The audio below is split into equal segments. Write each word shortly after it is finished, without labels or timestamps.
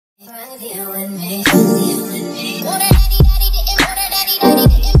you and me.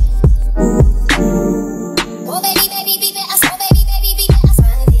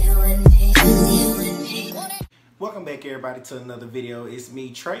 Welcome back everybody to another video. It's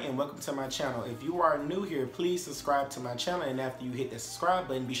me, Trey, and welcome to my channel. If you are new here, please subscribe to my channel, and after you hit that subscribe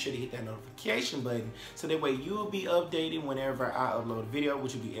button, be sure to hit that notification button so that way you will be updated whenever I upload a video,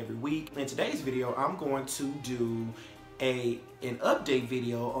 which will be every week. In today's video, I'm going to do an update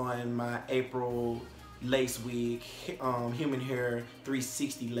video on my April lace wig, human hair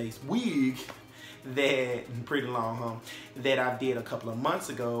 360 lace wig that, pretty long, huh? That I did a couple of months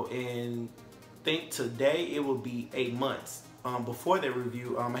ago, and think today it will be 8 months. Before that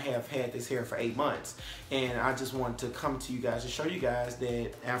review, I have had this hair for 8 months, and I just wanted to come to you guys to show you guys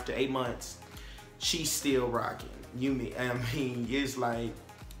that after 8 months, she's still rocking. I mean, it's like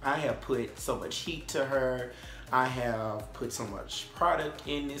I have put so much heat to her. I have put so much product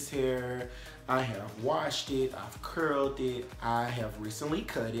in this hair. I have washed it, I've curled it, I have recently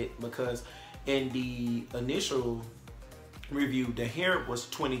cut it because in the initial review, the hair was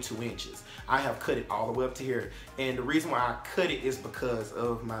 22 inches. I have cut it all the way up to here, and the reason why I cut it is because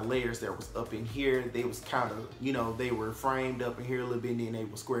of my layers that was up in here. They was kind of, you know, they were framed up in here a little bit, and then they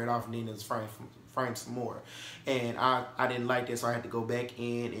were squared off, and then it was framed some more. And I didn't like that, so I had to go back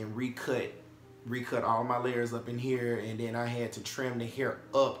in and recut all my layers up in here, and then I had to trim the hair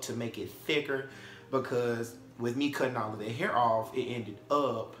up to make it thicker, because with me cutting all of the hair off, it ended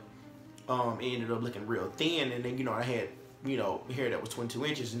up looking real thin. And then, you know, I had, you know, hair that was 22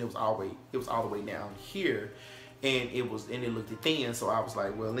 inches, and it was all the way down here, and it looked thin. So I was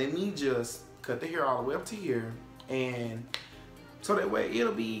like, well, let me just cut the hair all the way up to here, and so that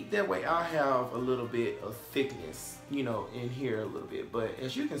way I'll have a little bit of thickness, you know, in here a little bit. But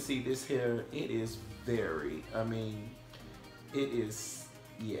as you can see, this hair, it is very, I mean, it is,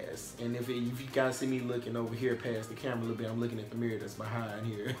 yes. And if you guys see me looking over here past the camera a little bit, I'm looking at the mirror that's behind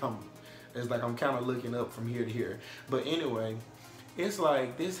here. It's like I'm kind of looking up from here to here. But anyway, it's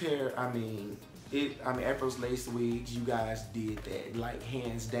like this hair, I mean, April's lace wigs, you guys did that, like,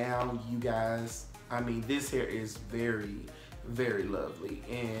 hands down, you guys. I mean, this hair is very, very lovely.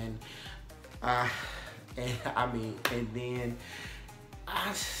 And I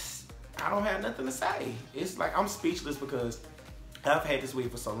don't have nothing to say. It's like I'm speechless because I've had this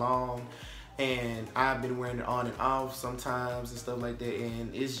wig for so long, and I've been wearing it on and off sometimes and stuff like that,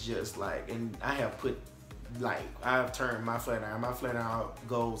 and it's just like, and I have put, like, I've turned my flat iron. My flat iron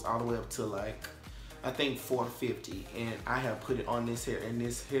goes all the way up to, like, I think 450, and I have put it on this hair, and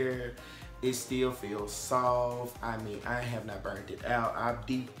this hair, it still feels soft. I mean, I have not burned it out. I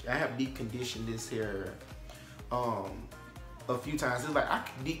have deep conditioned this hair a few times. It's like I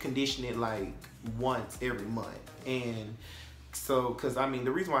deep condition it like once every month, and so, cause I mean,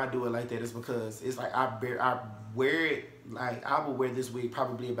 the reason why I do it like that is because it's like I wear it, like I will wear this wig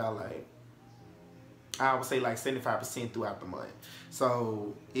probably about, like, I would say like 75% throughout the month.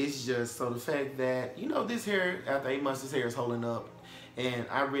 So it's just, so the fact that, you know, this hair, after 8 months, this hair is holding up, and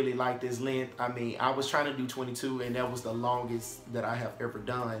I really like this length. I mean, I was trying to do 22, and that was the longest that I have ever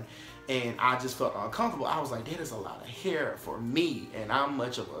done, and I just felt uncomfortable. I was like, that is a lot of hair for me, and I'm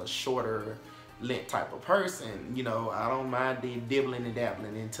much of a shorter length type of person. You know, I don't mind dibbling and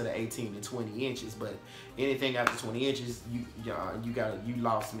dabbling into the 18 to 20 inches, but anything after 20 inches, you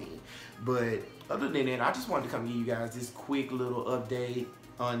lost me. But other than that, I just wanted to come give you guys this quick little update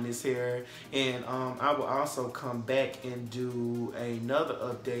on this hair, and I will also come back and do another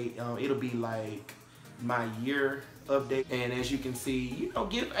update. It'll be like my year update, and as you can see, you know,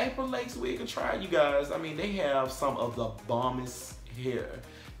 give April lace wig a try, you guys. I mean, they have some of the bombest hair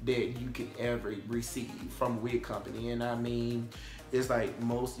that you could ever receive from a wig company, and I mean, it's like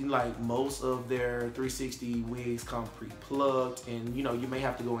most of their 360 wigs come pre-plucked, and you know, you may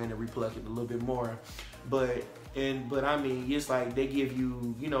have to go in and repluck it a little bit more, but I mean, it's like they give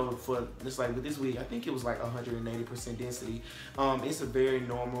you, you know, it's like with this wig, I think it was like 180% density. It's a very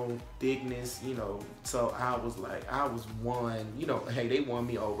normal thickness, you know, so I was won, you know, hey, they won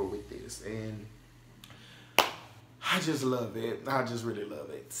me over with this, and I just love it. I just really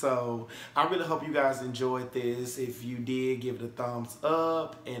love it. So I really hope you guys enjoyed this. If you did, give it a thumbs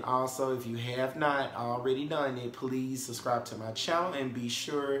up. And also, if you have not already done it, please subscribe to my channel, and be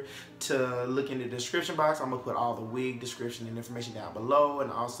sure to look in the description box. I'm gonna put all the wig description and information down below,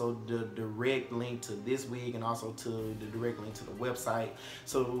 and also the direct link to this wig, and also to the direct link to the website,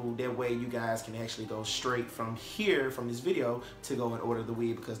 so that way you guys can actually go straight from here, from this video, to go and order the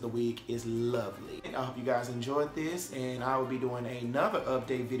wig, because the wig is lovely. And I hope you guys enjoyed this. this, and I will be doing another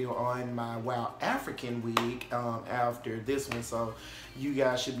update video on my Wild African wig after this one, so you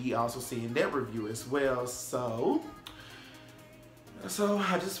guys should be also seeing that review as well. So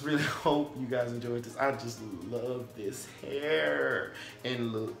I just really hope you guys enjoyed this. I just love this hair,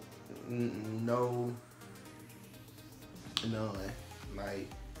 and look, none, like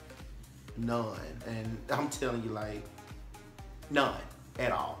none, and I'm telling you, like none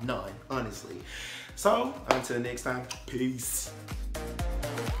at all, none, honestly. So until next time, peace.